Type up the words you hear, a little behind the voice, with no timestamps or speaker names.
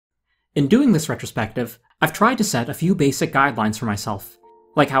In doing this retrospective, I've tried to set a few basic guidelines for myself,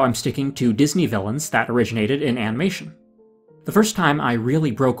 like how I'm sticking to Disney villains that originated in animation. The first time I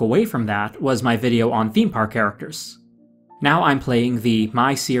really broke away from that was my video on theme park characters. Now I'm playing the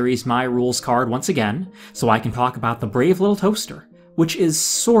My Series, My Rules card once again, so I can talk about the brave little toaster, which is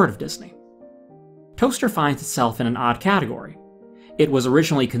sort of Disney. Toaster finds itself in an odd category. It was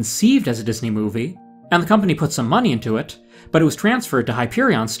originally conceived as a Disney movie, and the company put some money into it, but it was transferred to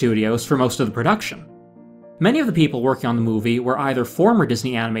Hyperion Studios for most of the production. Many of the people working on the movie were either former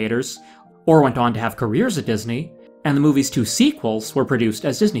Disney animators, or went on to have careers at Disney, and the movie's 2 sequels were produced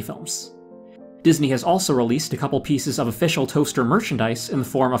as Disney films. Disney has also released a couple pieces of official Toaster merchandise in the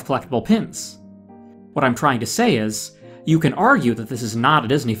form of collectible pins. What I'm trying to say is, you can argue that this is not a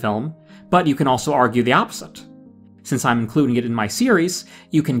Disney film, but you can also argue the opposite. Since I'm including it in my series,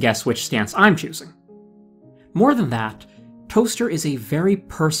 you can guess which stance I'm choosing. More than that, Toaster is a very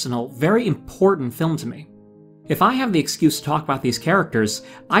personal, very important film to me. If I have the excuse to talk about these characters,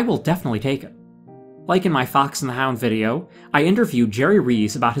 I will definitely take it. Like in my Fox and the Hound video, I interviewed Jerry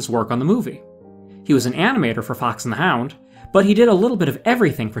Rees about his work on the movie. He was an animator for Fox and the Hound, but he did a little bit of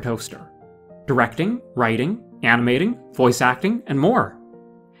everything for Toaster. Directing, writing, animating, voice acting, and more.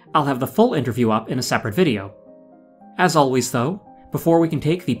 I'll have the full interview up in a separate video. As always though, before we can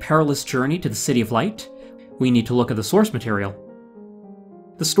take the perilous journey to the City of Light, we need to look at the source material.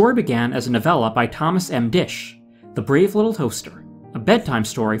 The story began as a novella by Thomas M. Dish, The Brave Little Toaster, a bedtime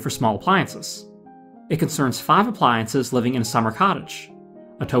story for small appliances. It concerns 5 appliances living in a summer cottage: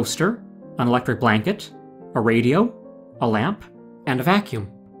 a toaster, an electric blanket, a radio, a lamp, and a vacuum.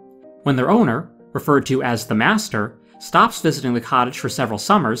 When their owner, referred to as the Master, stops visiting the cottage for several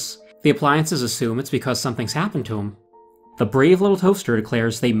summers, the appliances assume it's because something's happened to him. The brave little toaster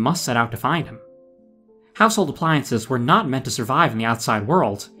declares they must set out to find him. Household appliances were not meant to survive in the outside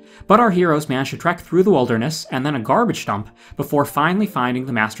world, but our heroes manage to trek through the wilderness and then a garbage dump before finally finding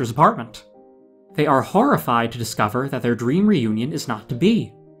the Master's apartment. They are horrified to discover that their dream reunion is not to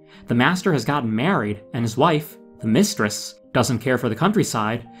be. The Master has gotten married, and his wife, the Mistress, doesn't care for the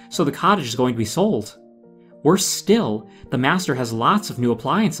countryside, so the cottage is going to be sold. Worse still, the Master has lots of new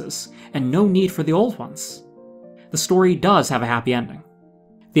appliances, and no need for the old ones. The story does have a happy ending.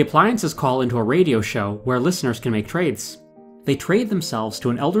 The appliances call into a radio show where listeners can make trades. They trade themselves to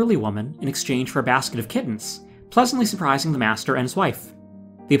an elderly woman in exchange for a basket of kittens, pleasantly surprising the Master and his wife.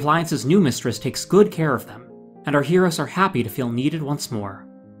 The appliance's new mistress takes good care of them, and our heroes are happy to feel needed once more.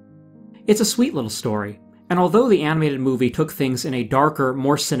 It's a sweet little story, and although the animated movie took things in a darker,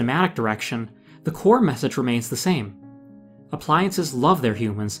 more cinematic direction, the core message remains the same. Appliances love their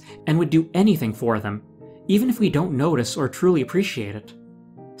humans and would do anything for them, even if we don't notice or truly appreciate it.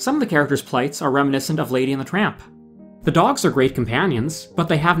 Some of the characters' plights are reminiscent of Lady and the Tramp. The dogs are great companions, but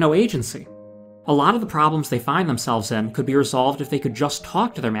they have no agency. A lot of the problems they find themselves in could be resolved if they could just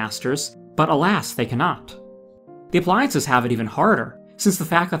talk to their masters, but alas, they cannot. The appliances have it even harder, since the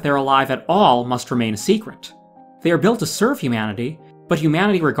fact that they're alive at all must remain a secret. They are built to serve humanity, but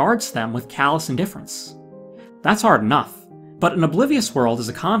humanity regards them with callous indifference. That's hard enough, but an oblivious world is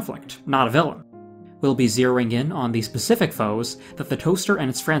a conflict, not a villain. We'll be zeroing in on the specific foes that the Toaster and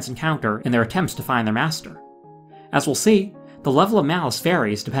its friends encounter in their attempts to find their master. As we'll see, the level of malice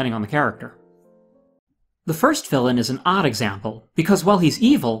varies depending on the character. The first villain is an odd example, because while he's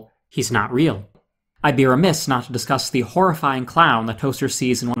evil, he's not real. I'd be remiss not to discuss the horrifying clown that Toaster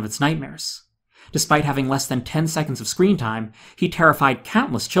sees in one of its nightmares. Despite having less than 10 seconds of screen time, he terrified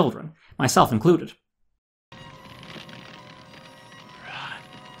countless children, myself included.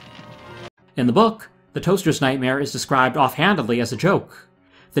 In the book, the Toaster's nightmare is described offhandedly as a joke.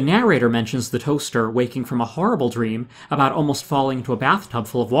 The narrator mentions the Toaster waking from a horrible dream about almost falling into a bathtub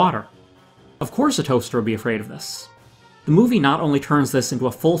full of water. Of course a Toaster would be afraid of this. The movie not only turns this into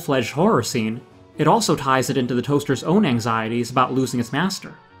a full-fledged horror scene, it also ties it into the Toaster's own anxieties about losing its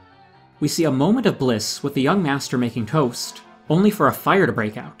master. We see a moment of bliss with the young master making toast, only for a fire to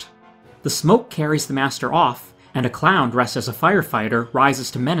break out. The smoke carries the master off, and a clown dressed as a firefighter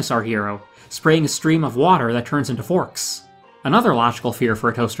rises to menace our hero, spraying a stream of water that turns into forks. Another logical fear for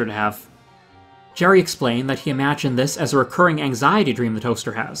a Toaster to have. Jerry explained that he imagined this as a recurring anxiety dream the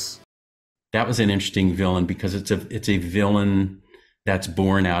Toaster has. That was an interesting villain because it's a villain that's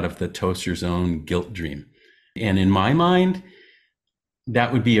born out of the Toaster's own guilt dream. And in my mind,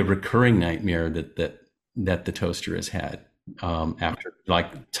 that would be a recurring nightmare that the Toaster has had after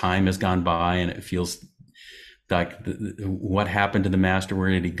time has gone by and it feels like what happened to the master? Where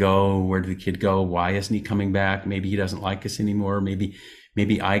did he go? Where did the kid go? Why isn't he coming back? Maybe he doesn't like us anymore. Maybe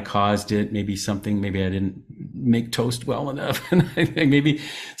maybe I caused it, maybe I didn't make toast well enough. And I think maybe,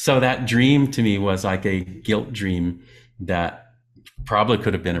 so that dream to me was like a guilt dream that probably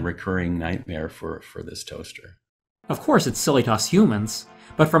could have been a recurring nightmare for this toaster. Of course, it's silly to us humans,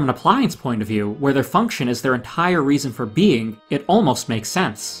 but from an appliance point of view, where their function is their entire reason for being, it almost makes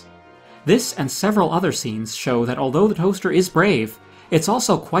sense. This and several other scenes show that although the toaster is brave, it's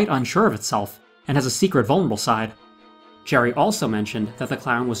also quite unsure of itself, and has a secret vulnerable side. Jerry also mentioned that the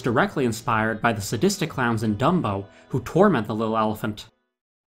clown was directly inspired by the sadistic clowns in Dumbo who torment the little elephant.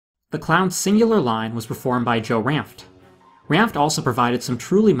 The clown's singular line was performed by Joe Ranft. Ranft also provided some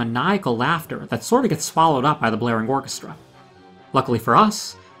truly maniacal laughter that sort of gets swallowed up by the blaring orchestra. Luckily for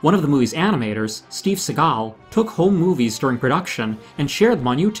us, one of the movie's animators, Steve Seagal, took home movies during production and shared them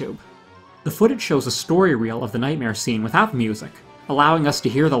on YouTube. The footage shows a story reel of the nightmare scene without music, allowing us to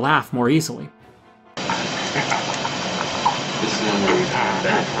hear the laugh more easily.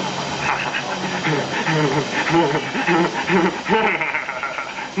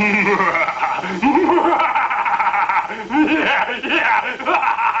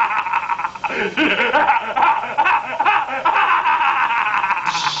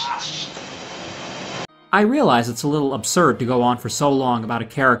 I realize it's a little absurd to go on for so long about a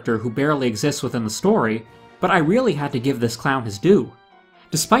character who barely exists within the story, but I really had to give this clown his due.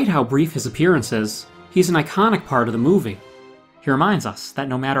 Despite how brief his appearance is, he's an iconic part of the movie. He reminds us that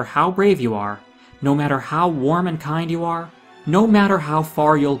no matter how brave you are, no matter how warm and kind you are, no matter how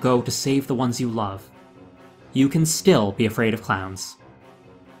far you'll go to save the ones you love, you can still be afraid of clowns.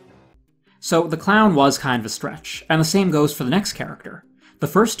 So the clown was kind of a stretch, and the same goes for the next character, the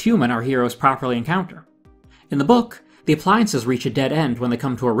first human our heroes properly encounter. In the book, the appliances reach a dead end when they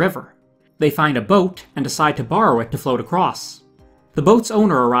come to a river. They find a boat and decide to borrow it to float across. The boat's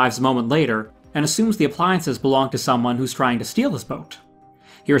owner arrives a moment later and assumes the appliances belong to someone who's trying to steal his boat.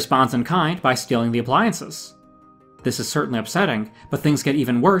 He responds in kind by stealing the appliances. This is certainly upsetting, but things get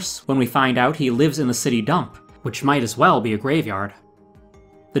even worse when we find out he lives in the city dump, which might as well be a graveyard.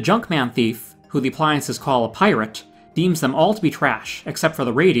 The Junkman thief, who the appliances call a pirate, deems them all to be trash, except for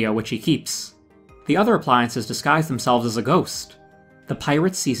the radio, which he keeps. The other appliances disguise themselves as a ghost. The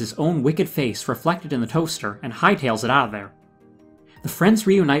pirate sees his own wicked face reflected in the toaster and hightails it out of there. The friends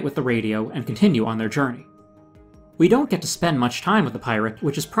reunite with the radio and continue on their journey. We don't get to spend much time with the pirate,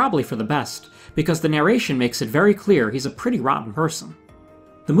 which is probably for the best, because the narration makes it very clear he's a pretty rotten person.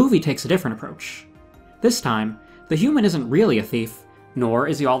 The movie takes a different approach. This time, the human isn't really a thief, nor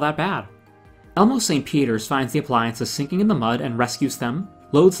is he all that bad. Elmo St. Peters finds the appliances sinking in the mud and rescues them,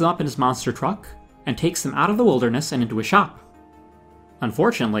 loads them up in his monster truck, and takes them out of the wilderness and into a shop.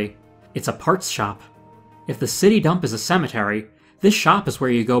 Unfortunately, it's a parts shop. If the city dump is a cemetery, this shop is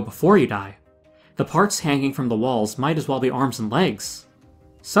where you go before you die. The parts hanging from the walls might as well be arms and legs.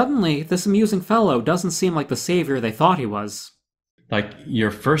 Suddenly, this amusing fellow doesn't seem like the savior they thought he was. Like,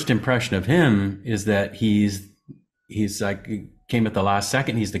 your first impression of him is that he's like, came at the last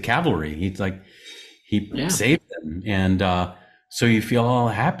second, he's the cavalry. He's like, he saved them. And so you feel all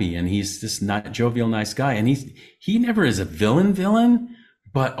happy, and he's this not jovial, nice guy. And he never is a villain,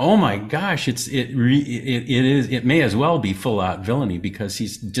 but oh my gosh, it may as well be full out villainy, because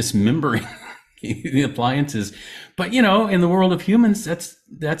he's dismembering the appliances. But in the world of humans,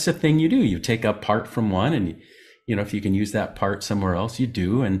 that's a thing you do. You take a part from one, and if you can use that part somewhere else, you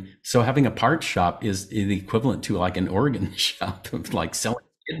do. And so having a parts shop is the equivalent to like an organ shop of like selling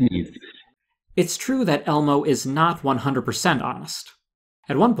kidneys. It's true that Elmo is not 100% honest.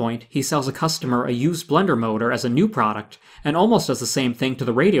 At one point, he sells a customer a used blender motor as a new product, and almost does the same thing to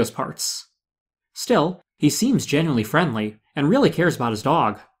the radio's parts. Still, he seems genuinely friendly, and really cares about his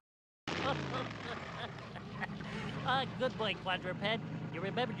dog. Good boy, quadruped. You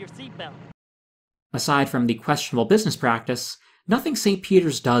remembered your seatbelt. Aside from the questionable business practice, nothing St.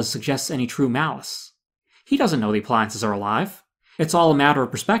 Peters does suggests any true malice. He doesn't know the appliances are alive. It's all a matter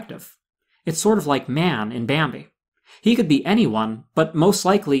of perspective. It's sort of like Man in Bambi. He could be anyone, but most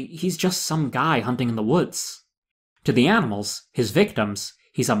likely he's just some guy hunting in the woods. To the animals, his victims,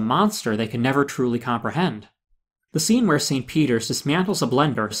 he's a monster they can never truly comprehend. The scene where St. Peters dismantles a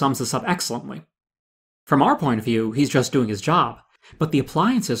blender sums this up excellently. From our point of view, he's just doing his job, but the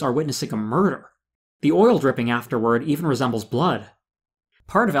appliances are witnessing a murder. The oil dripping afterward even resembles blood.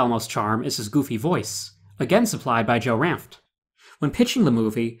 Part of Elmo's charm is his goofy voice, again supplied by Joe Ranft. When pitching the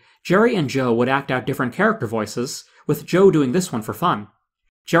movie, Jerry and Joe would act out different character voices, with Joe doing this one for fun.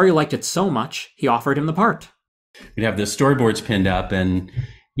 Jerry liked it so much, he offered him the part. We'd have the storyboards pinned up, and,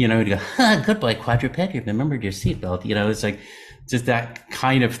 he'd go, good boy, quadruped, you remembered your seatbelt. It's like, just that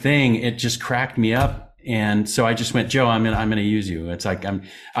kind of thing. It just cracked me up And so I just went, Joe, I'm going to use you. It's like,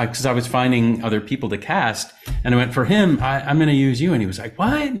 because I was finding other people to cast, and I went, for him, I'm going to use you. And he was like,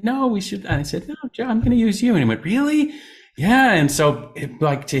 what? No, we should. And I said, no, Joe, I'm going to use you. And he went, really? Yeah. And so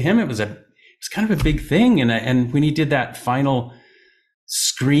to him, it was kind of a big thing. And when he did that final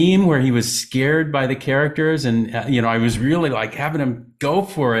scream where he was scared by the characters, and I was really like having him go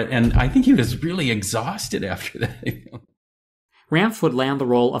for it. And I think he was really exhausted after that. Ranft would land the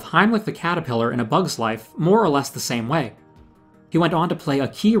role of Heimlich the Caterpillar in A Bug's Life more or less the same way. He went on to play a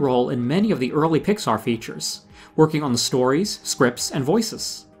key role in many of the early Pixar features, working on the stories, scripts, and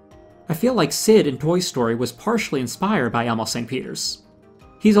voices. I feel like Sid in Toy Story was partially inspired by Elmo St. Peters.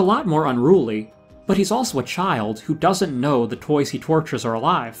 He's a lot more unruly, but he's also a child who doesn't know the toys he tortures are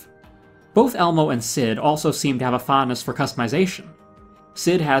alive. Both Elmo and Sid also seem to have a fondness for customization.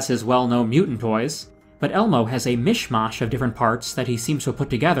 Sid has his well-known mutant toys, but Elmo has a mishmash of different parts that he seems to have put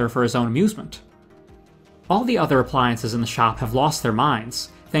together for his own amusement. All the other appliances in the shop have lost their minds,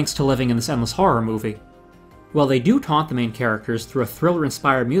 thanks to living in this endless horror movie. While they do taunt the main characters through a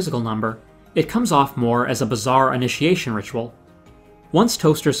thriller-inspired musical number, it comes off more as a bizarre initiation ritual. Once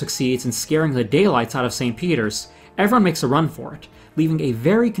Toaster succeeds in scaring the daylights out of St. Peter's, everyone makes a run for it, leaving a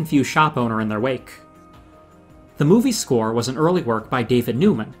very confused shop owner in their wake. The movie's score was an early work by David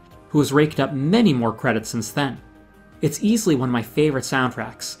Newman, who has raked up many more credits since then. It's easily one of my favorite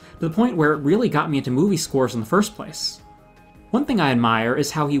soundtracks, to the point where it really got me into movie scores in the first place. One thing I admire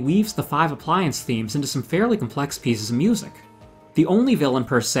is how he weaves the 5 appliance themes into some fairly complex pieces of music. The only villain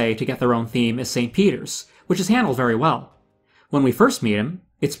per se to get their own theme is St. Peter's, which is handled very well. When we first meet him,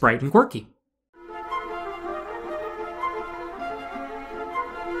 it's bright and quirky.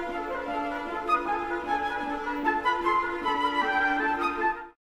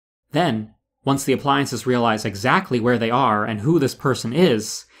 Then, once the appliances realize exactly where they are and who this person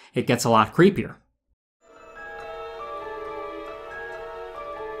is, it gets a lot creepier.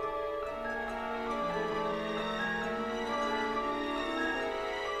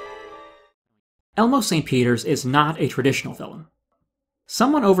 Elmo St. Peters is not a traditional villain.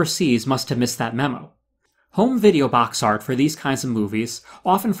 Someone overseas must have missed that memo. Home video box art for these kinds of movies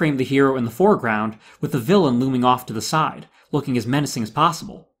often frame the hero in the foreground with the villain looming off to the side, looking as menacing as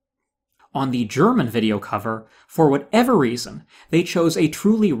possible. On the German video cover, for whatever reason, they chose a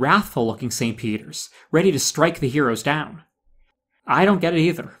truly wrathful-looking St. Peter's, ready to strike the heroes down. I don't get it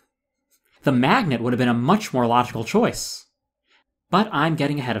either. The magnet would have been a much more logical choice. But I'm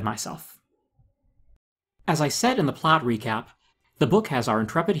getting ahead of myself. As I said in the plot recap, the book has our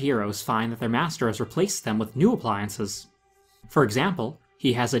intrepid heroes find that their master has replaced them with new appliances. For example,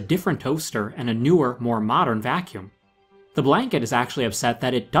 he has a different toaster and a newer, more modern vacuum. The blanket is actually upset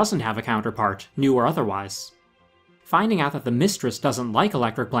that it doesn't have a counterpart, new or otherwise. Finding out that the mistress doesn't like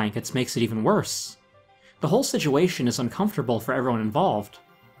electric blankets makes it even worse. The whole situation is uncomfortable for everyone involved.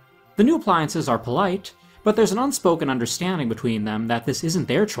 The new appliances are polite, but there's an unspoken understanding between them that this isn't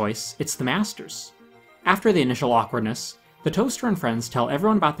their choice, it's the master's. After the initial awkwardness, the toaster and friends tell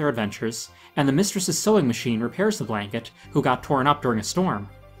everyone about their adventures, and the mistress's sewing machine repairs the blanket, who got torn up during a storm.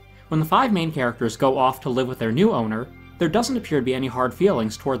 When the 5 main characters go off to live with their new owner, there doesn't appear to be any hard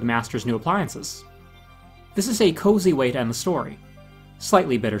feelings toward the master's new appliances. This is a cozy way to end the story.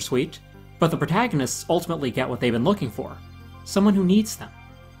 Slightly bittersweet, but the protagonists ultimately get what they've been looking for, someone who needs them.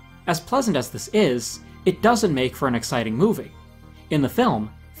 As pleasant as this is, it doesn't make for an exciting movie. In the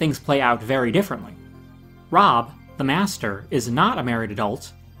film, things play out very differently. Rob, the master, is not a married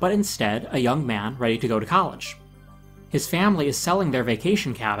adult, but instead a young man ready to go to college. His family is selling their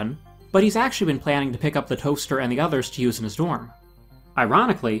vacation cabin, but he's actually been planning to pick up the toaster and the others to use in his dorm.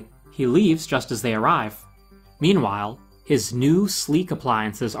 Ironically, he leaves just as they arrive. Meanwhile, his new, sleek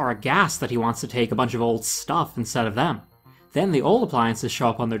appliances are aghast that he wants to take a bunch of old stuff instead of them. Then the old appliances show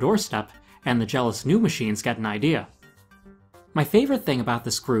up on their doorstep, and the jealous new machines get an idea. My favorite thing about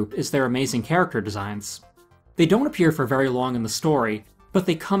this group is their amazing character designs. They don't appear for very long in the story, but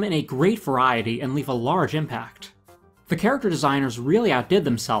they come in a great variety and leave a large impact. The character designers really outdid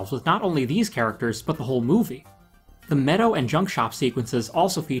themselves with not only these characters, but the whole movie. The meadow and junk shop sequences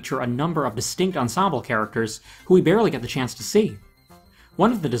also feature a number of distinct ensemble characters who we barely get the chance to see.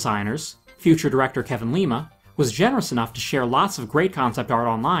 One of the designers, future director Kevin Lima, was generous enough to share lots of great concept art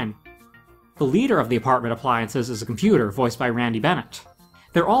online. The leader of the apartment appliances is a computer voiced by Randy Bennett.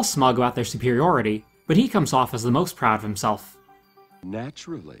 They're all smug about their superiority, but he comes off as the most proud of himself.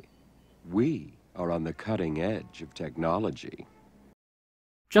 Naturally, we are on the cutting edge of technology.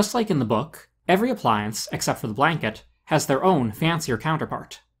 Just like in the book, every appliance, except for the blanket, has their own fancier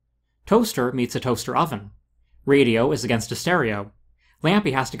counterpart. Toaster meets a toaster oven. Radio is against a stereo.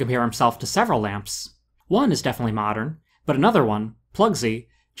 Lampy has to compare himself to several lamps. One is definitely modern, but another one, Plugsy,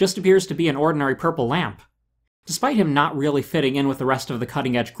 just appears to be an ordinary purple lamp. Despite him not really fitting in with the rest of the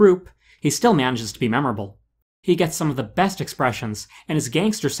cutting-edge group, he still manages to be memorable. He gets some of the best expressions, and his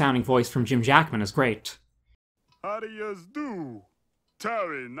gangster-sounding voice from Jim Jackman is great. How do yous do?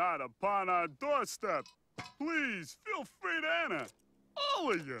 Tarry not upon our doorstep. Please, feel free to enter.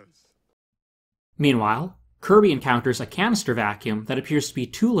 All of yous. Meanwhile, Kirby encounters a canister vacuum that appears to be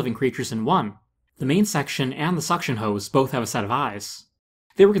two living creatures in one. The main section and the suction hose both have a set of eyes.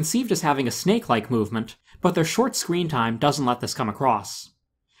 They were conceived as having a snake-like movement, but their short screen time doesn't let this come across.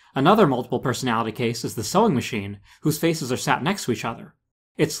 Another multiple personality case is the sewing machine, whose faces are sat next to each other.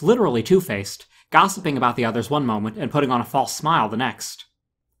 It's literally two-faced, gossiping about the others one moment and putting on a false smile the next.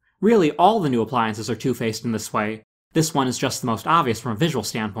 Really, all the new appliances are two-faced in this way. This one is just the most obvious from a visual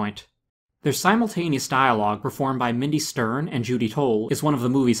standpoint. Their simultaneous dialogue, performed by Mindy Stern and Judy Toll, is one of the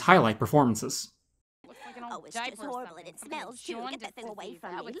movie's highlight performances. Oh, it's just horrible and it smells too. Get that thing away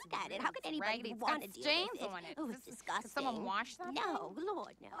from me. Look at it. How could anybody want to deal with it? Oh, it's disgusting. Could someone wash that? No,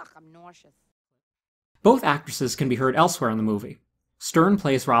 Lord, no. Ugh, I'm nauseous. Both actresses can be heard elsewhere in the movie. Stern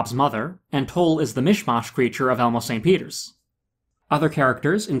plays Rob's mother, and Toll is the mishmash creature of Elmo St. Peter's. Other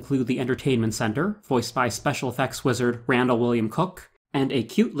characters include the Entertainment Center, voiced by special effects wizard Randall William Cook, and a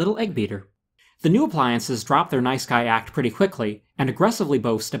cute little egg beater. The new appliances drop their nice guy act pretty quickly, and aggressively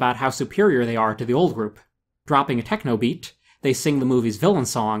boast about how superior they are to the old group. Dropping a techno beat, they sing the movie's villain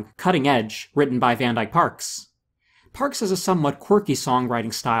song, Cutting Edge, written by Van Dyke Parks. Parks has a somewhat quirky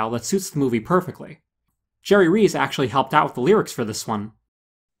songwriting style that suits the movie perfectly. Jerry Rees actually helped out with the lyrics for this one.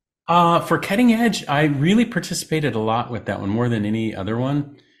 For Cutting Edge, I really participated a lot with that one, more than any other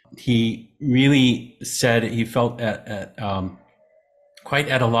one. He really said he felt quite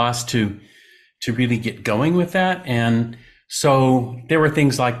at a loss to really get going with that. And so there were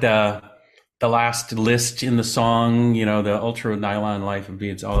things like the last list in the song, you know, the ultra nylon life of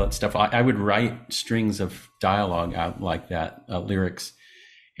beads, all that stuff. I would write strings of dialogue out like that, lyrics,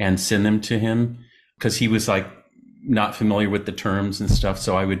 and send them to him because he was like not familiar with the terms and stuff.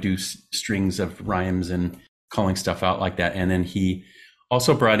 So I would do strings of rhymes and calling stuff out like that. And then he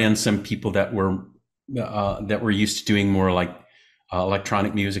also brought in some people that were used to doing more like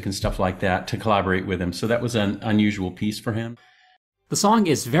electronic music and stuff like that to collaborate with him. So that was an unusual piece for him. The song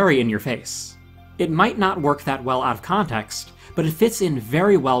is very in your face. It might not work that well out of context, but it fits in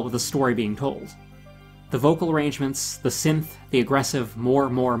very well with the story being told. The vocal arrangements, the synth, the aggressive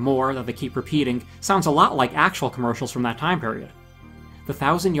more that they keep repeating sounds a lot like actual commercials from that time period. The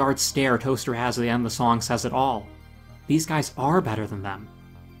 1,000-yard stare Toaster has at the end of the song says it all. These guys are better than them.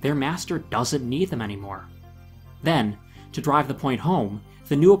 Their master doesn't need them anymore. Then, to drive the point home,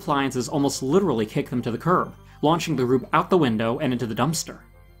 the new appliances almost literally kick them to the curb, launching the group out the window and into the dumpster.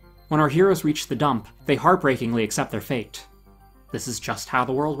 When our heroes reach the dump, they heartbreakingly accept their fate. This is just how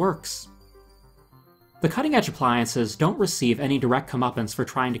the world works. The cutting-edge appliances don't receive any direct comeuppance for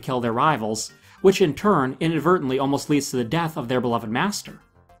trying to kill their rivals, which in turn inadvertently almost leads to the death of their beloved master.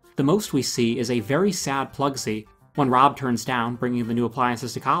 The most we see is a very sad Plugsy when Rob turns down bringing the new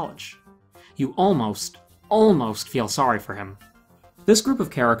appliances to college. You almost feel sorry for him. This group of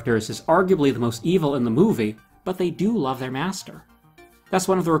characters is arguably the most evil in the movie, but they do love their master. That's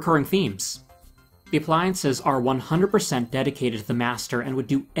one of the recurring themes. The appliances are 100% dedicated to the master and would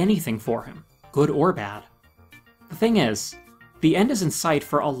do anything for him, good or bad. The thing is, the end is in sight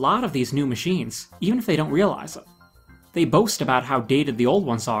for a lot of these new machines, even if they don't realize it. They boast about how dated the old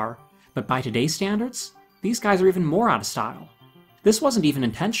ones are, but by today's standards, these guys are even more out of style. This wasn't even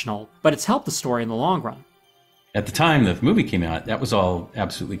intentional, but it's helped the story in the long run. At the time the movie came out, that was all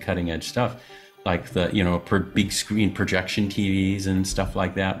absolutely cutting edge stuff. Like the, big screen projection TVs and stuff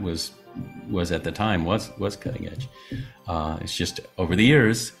like that was at the time was cutting edge. It's just over the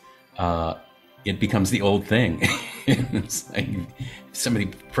years, it becomes the old thing. It's like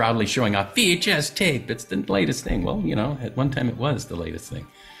somebody proudly showing off VHS tape. It's the latest thing. Well, at one time it was the latest thing.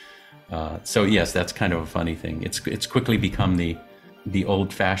 So yes, that's kind of a funny thing. It's quickly become the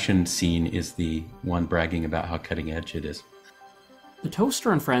old-fashioned scene is the one bragging about how cutting edge it is. The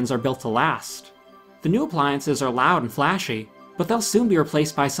toaster and friends are built to last. The new appliances are loud and flashy, but they'll soon be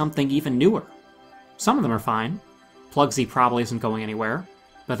replaced by something even newer. Some of them are fine. Plugsy probably isn't going anywhere,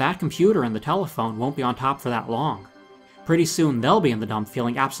 but that computer and the telephone won't be on top for that long. Pretty soon they'll be in the dump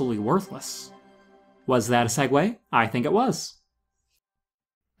feeling absolutely worthless. Was that a segue? I think it was.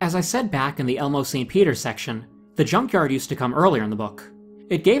 As I said back in the Elmo St. Peter's section, the junkyard used to come earlier in the book.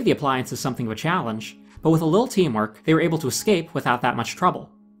 It gave the appliances something of a challenge, but with a little teamwork, they were able to escape without that much trouble.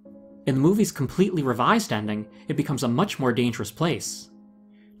 In the movie's completely revised ending, it becomes a much more dangerous place.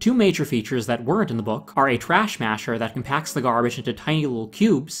 Two major features that weren't in the book are a trash masher that compacts the garbage into tiny little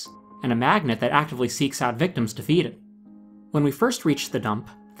cubes, and a magnet that actively seeks out victims to feed it. When we first reach the dump,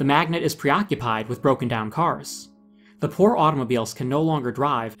 the magnet is preoccupied with broken down cars. The poor automobiles can no longer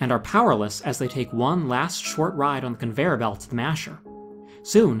drive and are powerless as they take one last short ride on the conveyor belt to the masher.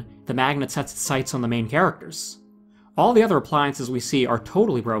 Soon, the magnet sets its sights on the main characters. All the other appliances we see are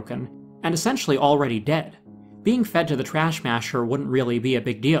totally broken, and essentially already dead. Being fed to the trash masher wouldn't really be a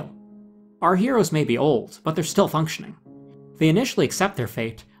big deal. Our heroes may be old, but they're still functioning. They initially accept their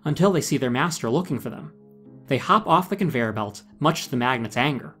fate until they see their master looking for them. They hop off the conveyor belt, much to the magnet's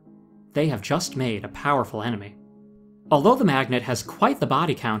anger. They have just made a powerful enemy. Although the magnet has quite the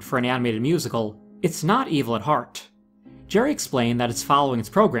body count for an animated musical, it's not evil at heart. Jerry explained that it's following its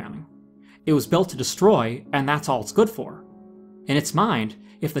programming. It was built to destroy, and that's all it's good for. In its mind,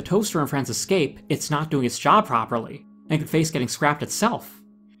 if the toaster and friends escape, it's not doing its job properly, and could face getting scrapped itself.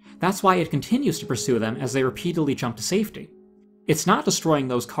 That's why it continues to pursue them as they repeatedly jump to safety. It's not destroying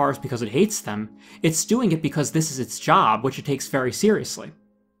those cars because it hates them, it's doing it because this is its job, which it takes very seriously.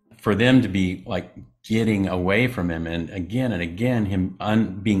 For them to be getting away from him, and again,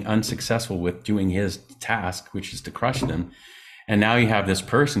 him being unsuccessful with doing his task, which is to crush them. And now you have this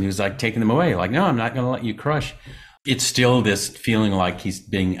person who's taking them away, no, I'm not going to let you crush. It's still this feeling like he's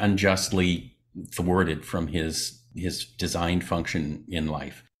being unjustly thwarted from his designed function in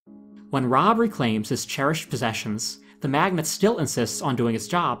life. When Rob reclaims his cherished possessions, the magnet still insists on doing its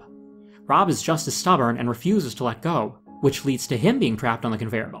job. Rob is just as stubborn and refuses to let go, which leads to him being trapped on the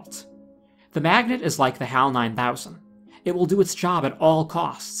conveyor belt. The magnet is like the HAL 9000. It will do its job at all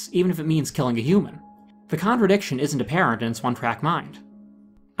costs, even if it means killing a human. The contradiction isn't apparent in its one-track mind.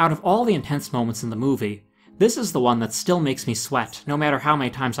 Out of all the intense moments in the movie, this is the one that still makes me sweat, no matter how many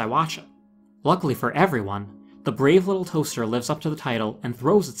times I watch it. Luckily for everyone, the brave little toaster lives up to the title and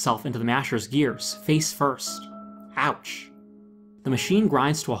throws itself into the masher's gears, face first. Ouch. The machine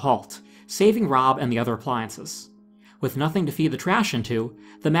grinds to a halt, saving Rob and the other appliances. With nothing to feed the trash into,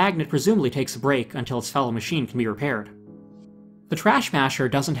 the magnet presumably takes a break until its fellow machine can be repaired. The trash masher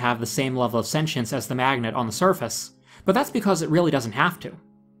doesn't have the same level of sentience as the magnet on the surface, but that's because it really doesn't have to.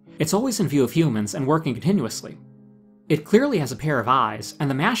 It's always in view of humans and working continuously. It clearly has a pair of eyes, and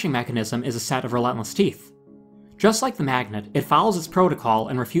the mashing mechanism is a set of relentless teeth. Just like the magnet, it follows its protocol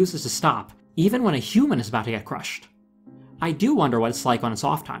and refuses to stop, even when a human is about to get crushed. I do wonder what it's like on its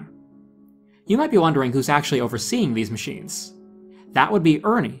off time. You might be wondering who's actually overseeing these machines. That would be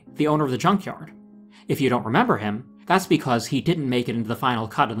Ernie, the owner of the junkyard. If you don't remember him, that's because he didn't make it into the final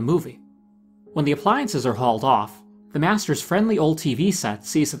cut of the movie. When the appliances are hauled off, the master's friendly old TV set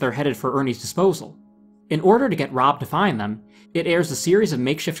sees that they're headed for Ernie's disposal. In order to get Rob to find them, it airs a series of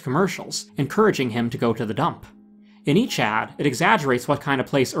makeshift commercials, encouraging him to go to the dump. In each ad, it exaggerates what kind of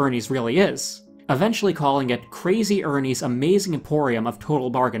place Ernie's really is, eventually calling it Crazy Ernie's Amazing Emporium of Total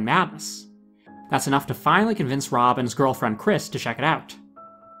Bargain Madness. That's enough to finally convince Rob and his girlfriend Chris to check it out.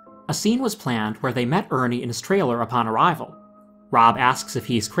 A scene was planned where they met Ernie in his trailer upon arrival. Rob asks if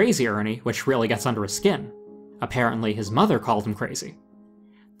he's Crazy Ernie, which really gets under his skin. Apparently, his mother called him crazy.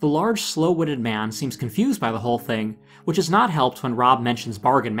 The large, slow-witted man seems confused by the whole thing, which is not helped when Rob mentions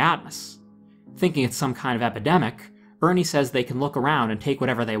bargain madness. Thinking it's some kind of epidemic, Ernie says they can look around and take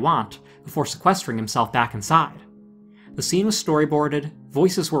whatever they want, before sequestering himself back inside. The scene was storyboarded,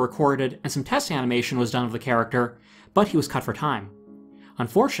 voices were recorded, and some test animation was done of the character, but he was cut for time.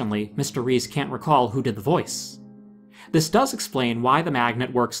 Unfortunately, Mr. Rees can't recall who did the voice. This does explain why the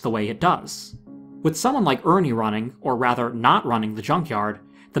magnet works the way it does. With someone like Ernie running, or rather not running, the junkyard,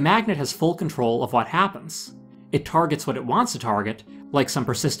 the magnet has full control of what happens. It targets what it wants to target, like some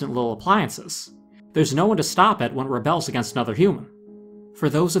persistent little appliances. There's no one to stop it when it rebels against another human. For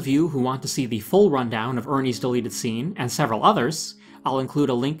those of you who want to see the full rundown of Ernie's deleted scene, and several others, I'll include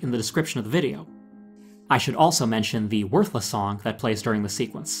a link in the description of the video. I should also mention the Worthless song that plays during the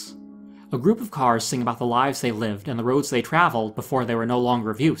sequence. A group of cars sing about the lives they lived and the roads they traveled before they were no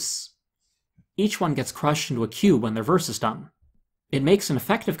longer of use. Each one gets crushed into a cube when their verse is done. It makes an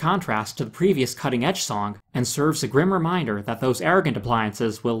effective contrast to the previous cutting-edge song, and serves a grim reminder that those arrogant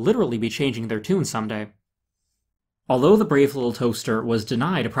appliances will literally be changing their tune someday. Although the brave little toaster was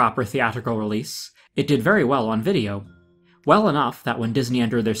denied a proper theatrical release, it did very well on video. Well enough that when Disney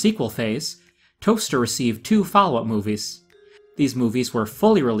entered their sequel phase, Toaster received 2 follow-up movies. These movies were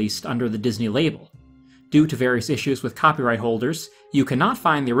fully released under the Disney label. Due to various issues with copyright holders, you cannot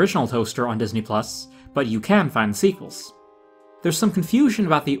find the original Toaster on Disney+, but you can find the sequels. There's some confusion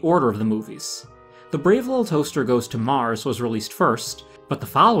about the order of the movies. The Brave Little Toaster Goes to Mars was released first, but the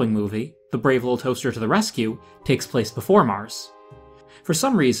following movie, The Brave Little Toaster to the Rescue, takes place before Mars. For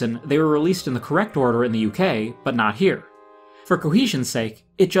some reason, they were released in the correct order in the UK, but not here. For cohesion's sake,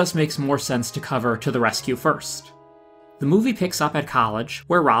 it just makes more sense to cover To the Rescue first. The movie picks up at college,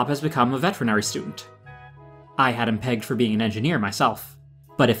 where Rob has become a veterinary student. I had him pegged for being an engineer myself.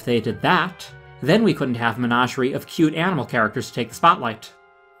 But if they did that, then we couldn't have a menagerie of cute animal characters to take the spotlight.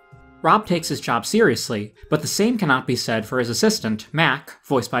 Rob takes his job seriously, but the same cannot be said for his assistant, Mack,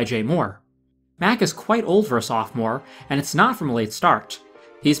 voiced by Jay Moore. Mack is quite old for a sophomore, and it's not from a late start.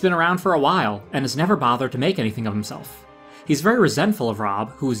 He's been around for a while, and has never bothered to make anything of himself. He's very resentful of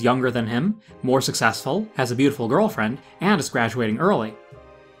Rob, who is younger than him, more successful, has a beautiful girlfriend, and is graduating early.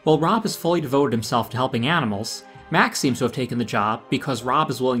 While Rob has fully devoted himself to helping animals, Mack seems to have taken the job because Rob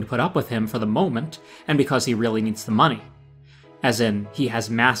is willing to put up with him for the moment, and because he really needs the money. As in, he has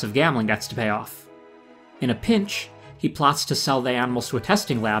massive gambling debts to pay off. In a pinch, he plots to sell the animals to a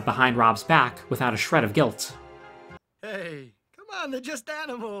testing lab behind Rob's back without a shred of guilt. Hey, come on, they're just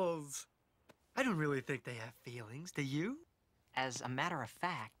animals. I don't really think they have feelings, do you? As a matter of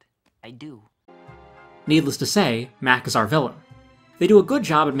fact, I do. Needless to say, Mack is our villain. They do a good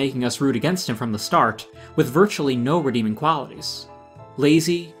job at making us root against him from the start, with virtually no redeeming qualities.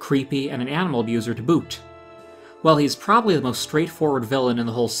 Lazy, creepy, and an animal abuser to boot. While he's probably the most straightforward villain in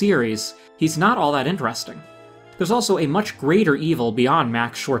the whole series, he's not all that interesting. There's also a much greater evil beyond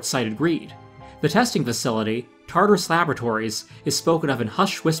Mack's short-sighted greed. The testing facility, Tartarus Laboratories, is spoken of in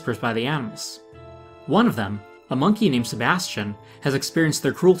hushed whispers by the animals. One of them, a monkey named Sebastian, has experienced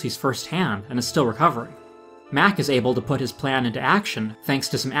their cruelties firsthand and is still recovering. Mack is able to put his plan into action thanks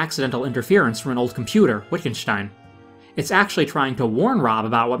to some accidental interference from an old computer, Wittgenstein. It's actually trying to warn Rob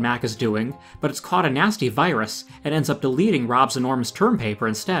about what Mack is doing, but it's caught a nasty virus and ends up deleting Rob's enormous term paper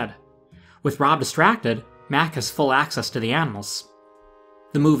instead. With Rob distracted, Mack has full access to the animals.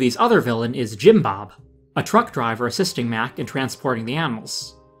 The movie's other villain is Jim Bob, a truck driver assisting Mack in transporting the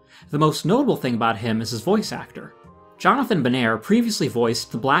animals. The most notable thing about him is his voice actor. Jonathan Benair previously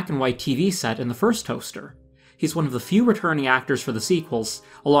voiced the black and white TV set in the first Toaster. He's one of the few returning actors for the sequels,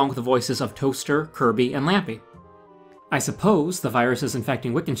 along with the voices of Toaster, Kirby, and Lampy. I suppose the viruses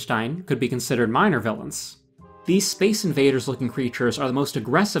infecting Wittgenstein could be considered minor villains. These Space Invaders-looking creatures are the most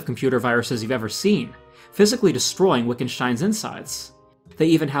aggressive computer viruses you've ever seen, physically destroying Wittgenstein's insides. They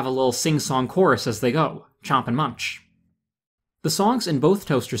even have a little sing-song chorus as they go, chomp and munch. The songs in both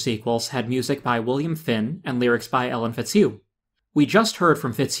Toaster sequels had music by William Finn and lyrics by Ellen Fitzhugh. We just heard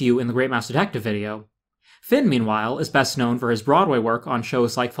from Fitzhugh in the Great Mouse Detective video. Finn, meanwhile, is best known for his Broadway work on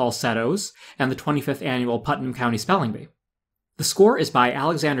shows like Falsettos and the 25th annual Putnam County Spelling Bee. The score is by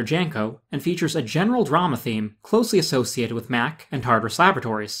Alexander Janko and features a general drama theme closely associated with Mack and Tartarus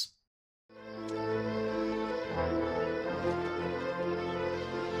Laboratories.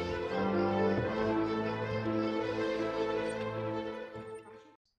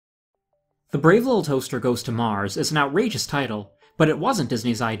 The Brave Little Toaster Goes to Mars is an outrageous title, but it wasn't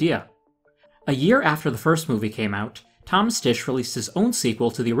Disney's idea. A year after the first movie came out, Thomas Disch released his own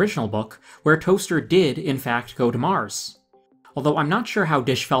sequel to the original book, where Toaster did, in fact, go to Mars. Although I'm not sure how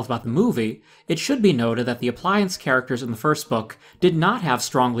Disch felt about the movie, it should be noted that the appliance characters in the first book did not have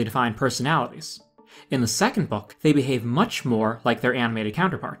strongly defined personalities. In the second book, they behave much more like their animated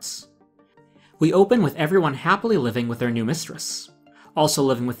counterparts. We open with everyone happily living with their new mistress. Also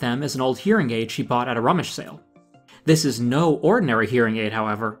living with them is an old hearing aid she bought at a rummage sale. This is no ordinary hearing aid,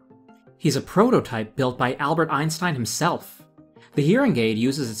 however. He's a prototype built by Albert Einstein himself. The hearing aid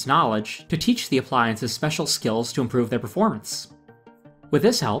uses its knowledge to teach the appliances special skills to improve their performance. With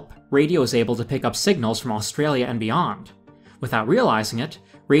this help, radio is able to pick up signals from Australia and beyond. Without realizing it,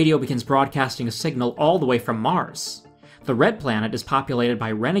 radio begins broadcasting a signal all the way from Mars. The Red Planet is populated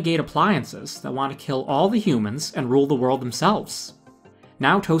by renegade appliances that want to kill all the humans and rule the world themselves.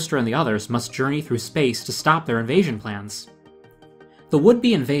 Now Toaster and the others must journey through space to stop their invasion plans. The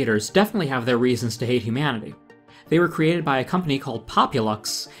would-be invaders definitely have their reasons to hate humanity. They were created by a company called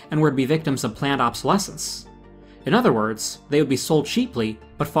Populux and were to be victims of planned obsolescence. In other words, they would be sold cheaply,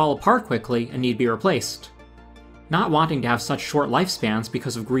 but fall apart quickly and need be replaced. Not wanting to have such short lifespans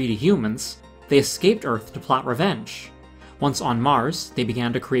because of greedy humans, they escaped Earth to plot revenge. Once on Mars, they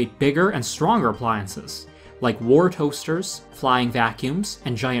began to create bigger and stronger appliances, like war toasters, flying vacuums,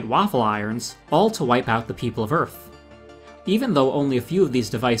 and giant waffle irons, all to wipe out the people of Earth. Even though only a few of these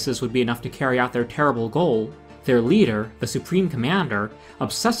devices would be enough to carry out their terrible goal, their leader, the Supreme Commander,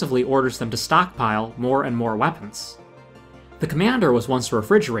 obsessively orders them to stockpile more and more weapons. The Commander was once a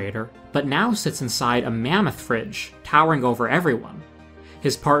refrigerator, but now sits inside a mammoth fridge, towering over everyone.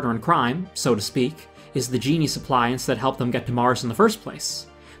 His partner in crime, so to speak, is the genius appliance that helped them get to Mars in the first place,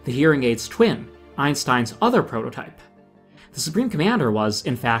 the hearing aid's twin, Einstein's other prototype. The Supreme Commander was,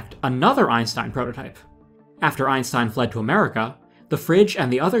 in fact, another Einstein prototype. After Einstein fled to America, the fridge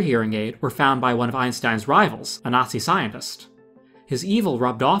and the other hearing aid were found by one of Einstein's rivals, a Nazi scientist. His evil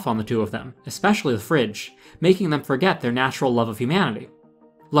rubbed off on the two of them, especially the fridge, making them forget their natural love of humanity.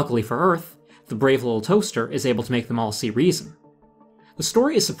 Luckily for Earth, the brave little toaster is able to make them all see reason. The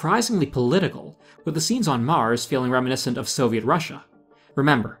story is surprisingly political, with the scenes on Mars feeling reminiscent of Soviet Russia.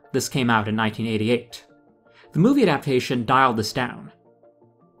 Remember, this came out in 1988. The movie adaptation dialed this down.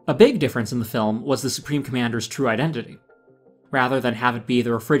 A big difference in the film was the Supreme Commander's true identity. Rather than have it be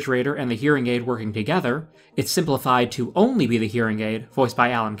the refrigerator and the hearing aid working together, it's simplified to only be the hearing aid, voiced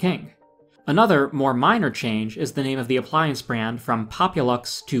by Alan King. Another, more minor change is the name of the appliance brand from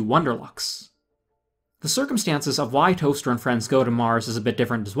Populux to Wonderlux. The circumstances of why Toaster and friends go to Mars is a bit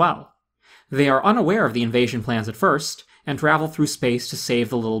different as well. They are unaware of the invasion plans at first, and travel through space to save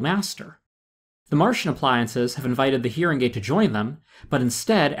the little master. The Martian appliances have invited the hearing aid to join them, but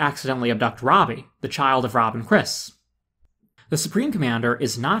instead accidentally abduct Robbie, the child of Rob and Chris. The Supreme Commander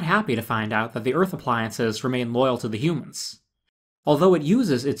is not happy to find out that the Earth appliances remain loyal to the humans. Although it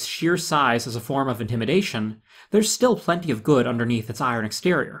uses its sheer size as a form of intimidation, there's still plenty of good underneath its iron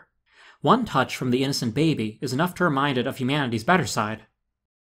exterior. One touch from the innocent baby is enough to remind it of humanity's better side.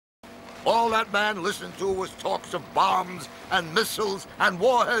 All that man listened to was talks of bombs and missiles and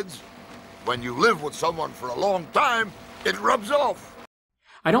warheads. When you live with someone for a long time, it rubs off.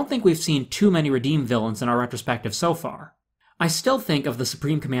 I don't think we've seen too many redeemed villains in our retrospective so far. I still think of the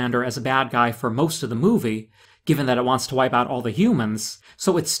Supreme Commander as a bad guy for most of the movie, given that it wants to wipe out all the humans,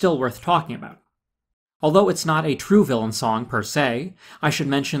 so it's still worth talking about. Although it's not a true villain song per se, I should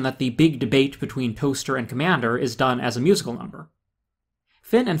mention that the big debate between Toaster and Commander is done as a musical number.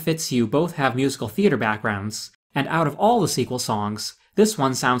 Finn and Fitzhugh both have musical theater backgrounds, and out of all the sequel songs, this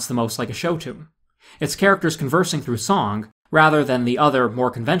one sounds the most like a show tune. Its characters conversing through song, rather than the other,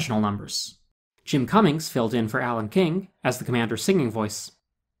 more conventional numbers. Jim Cummings filled in for Alan King as the Commander's singing voice.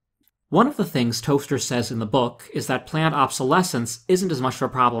 One of the things Toaster says in the book is that planned obsolescence isn't as much of a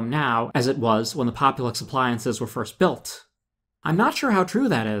problem now as it was when the Populux appliances were first built. I'm not sure how true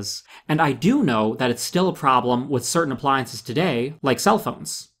that is, and I do know that it's still a problem with certain appliances today, like cell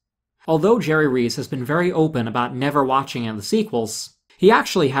phones. Although Jerry Rees has been very open about never watching any of the sequels, he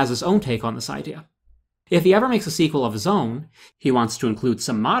actually has his own take on this idea. If he ever makes a sequel of his own, he wants to include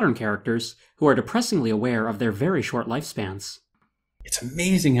some modern characters who are depressingly aware of their very short lifespans. It's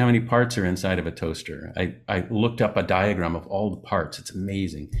amazing how many parts are inside of a toaster. I looked up a diagram of all the parts. It's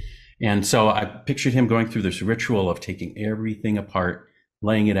amazing. And so I pictured him going through this ritual of taking everything apart,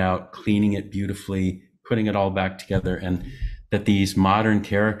 laying it out, cleaning it beautifully, putting it all back together, and that these modern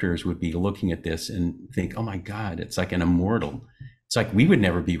characters would be looking at this and think, oh my God, it's like an immortal. It's like we would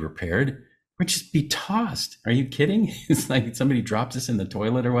never be repaired. We'd just be tossed. Are you kidding? It's like somebody drops us in the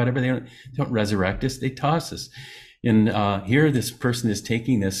toilet or whatever. They don't resurrect us. They toss us. And here this person is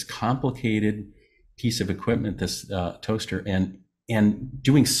taking this complicated piece of equipment, this toaster, and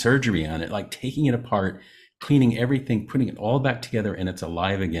doing surgery on it, like taking it apart, cleaning everything, putting it all back together, and it's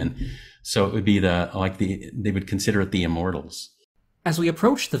alive again. So it would be they would consider it the immortals. As we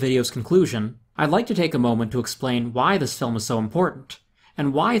approach the video's conclusion, I'd like to take a moment to explain why this film is so important,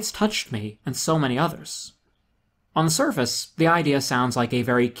 and why it's touched me and so many others. On the surface, the idea sounds like a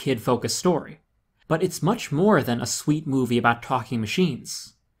very kid-focused story, but it's much more than a sweet movie about talking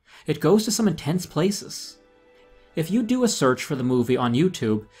machines. It goes to some intense places. If you do a search for the movie on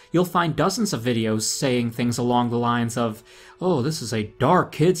YouTube, you'll find dozens of videos saying things along the lines of, "Oh, this is a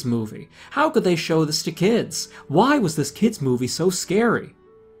dark kids movie. How could they show this to kids? Why was this kids movie so scary?"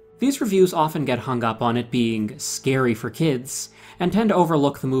 These reviews often get hung up on it being scary for kids, and tend to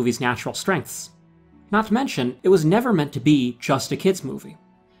overlook the movie's natural strengths. Not to mention, it was never meant to be just a kids movie.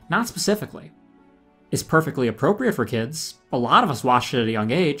 Not specifically. It's perfectly appropriate for kids, a lot of us watched it at a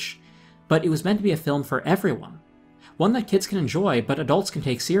young age, but it was meant to be a film for everyone. One that kids can enjoy, but adults can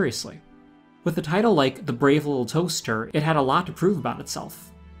take seriously. With a title like The Brave Little Toaster, it had a lot to prove about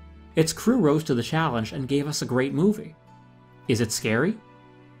itself. Its crew rose to the challenge and gave us a great movie. Is it scary?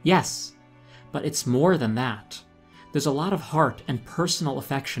 Yes, but it's more than that. There's a lot of heart and personal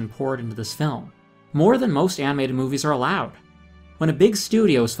affection poured into this film, more than most animated movies are allowed. When a big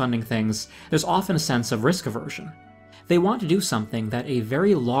studio is funding things, there's often a sense of risk aversion. They want to do something that a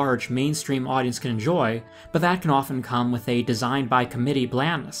very large mainstream audience can enjoy, but that can often come with a designed-by-committee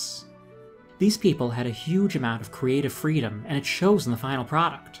blandness. These people had a huge amount of creative freedom, and it shows in the final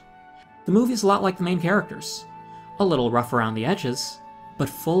product. The movie's a lot like the main characters. A little rough around the edges, but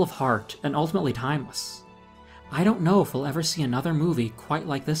full of heart and ultimately timeless. I don't know if we'll ever see another movie quite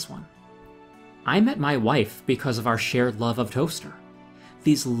like this one. I met my wife because of our shared love of Toaster.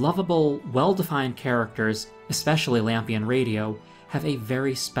 These lovable, well-defined characters, especially Lampy and Radio, have a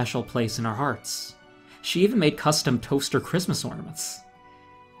very special place in our hearts. She even made custom Toaster Christmas ornaments.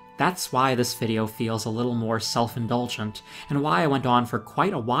 That's why this video feels a little more self-indulgent, and why I went on for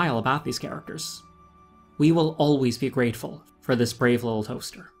quite a while about these characters. We will always be grateful for this brave little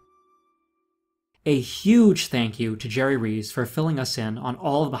toaster. A huge thank you to Jerry Rees for filling us in on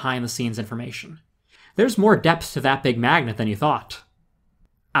all of behind-the-scenes information. There's more depth to that big magnet than you thought.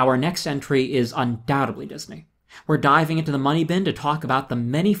 Our next entry is undoubtedly Disney. We're diving into the money bin to talk about the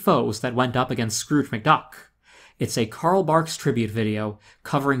many foes that went up against Scrooge McDuck. It's a Carl Barks tribute video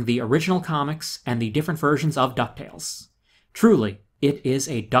covering the original comics and the different versions of DuckTales. Truly, it is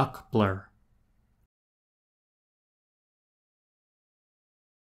a duck blur.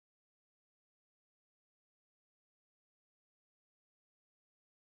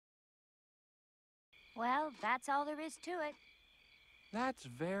 Well, that's all there is to it. That's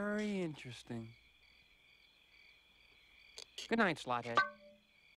very interesting. Good night, Slothead.